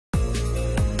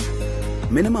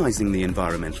Minimising the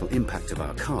environmental impact of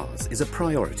our cars is a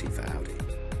priority for Audi.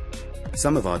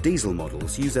 Some of our diesel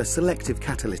models use a selective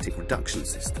catalytic reduction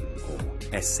system,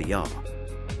 or SCR,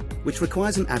 which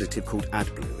requires an additive called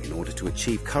AdBlue in order to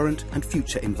achieve current and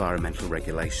future environmental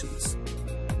regulations.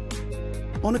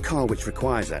 On a car which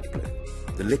requires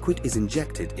AdBlue, the liquid is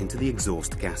injected into the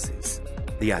exhaust gases.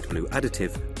 The AdBlue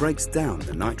additive breaks down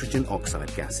the nitrogen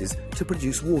oxide gases to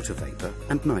produce water vapour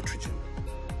and nitrogen.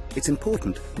 It's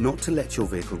important not to let your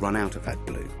vehicle run out of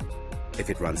AdBlue. If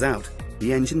it runs out,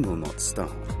 the engine will not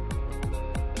start.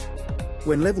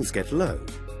 When levels get low,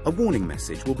 a warning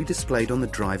message will be displayed on the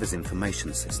driver's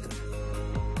information system.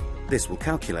 This will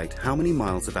calculate how many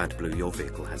miles of AdBlue your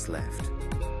vehicle has left.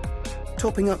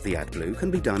 Topping up the AdBlue can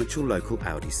be done at your local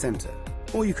Audi centre,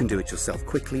 or you can do it yourself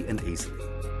quickly and easily.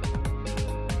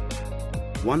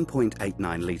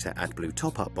 1.89 litre AdBlue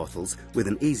top-up bottles with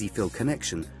an easy fill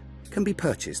connection can be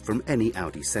purchased from any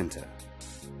Audi centre.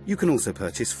 You can also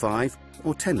purchase 5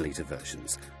 or 10 litre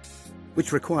versions,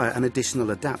 which require an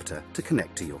additional adapter to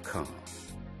connect to your car.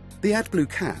 The AdBlue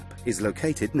cap is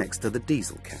located next to the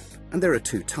diesel cap, and there are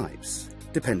 2 types,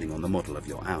 depending on the model of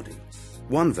your Audi.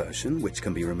 One version, which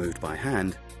can be removed by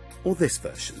hand, or this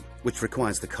version, which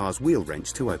requires the car's wheel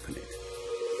wrench to open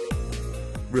it.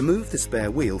 Remove the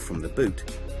spare wheel from the boot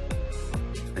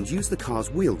and use the car's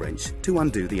wheel wrench to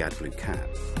undo the AdBlue cap.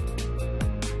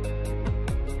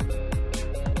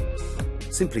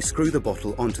 Simply screw the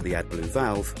bottle onto the AdBlue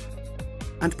valve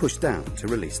and push down to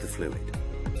release the fluid.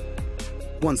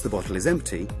 Once the bottle is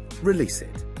empty, release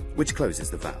it, which closes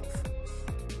the valve.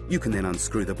 You can then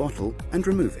unscrew the bottle and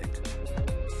remove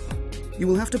it. You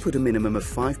will have to put a minimum of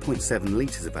 5.7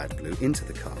 litres of AdBlue into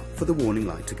the car for the warning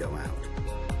light to go out.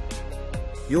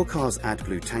 Your car's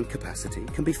AdBlue tank capacity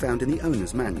can be found in the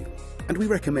owner's manual, and we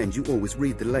recommend you always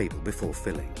read the label before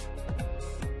filling.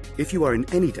 If you are in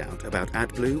any doubt about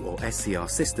AdBlue or SCR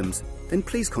systems, then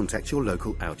please contact your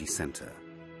local Audi centre.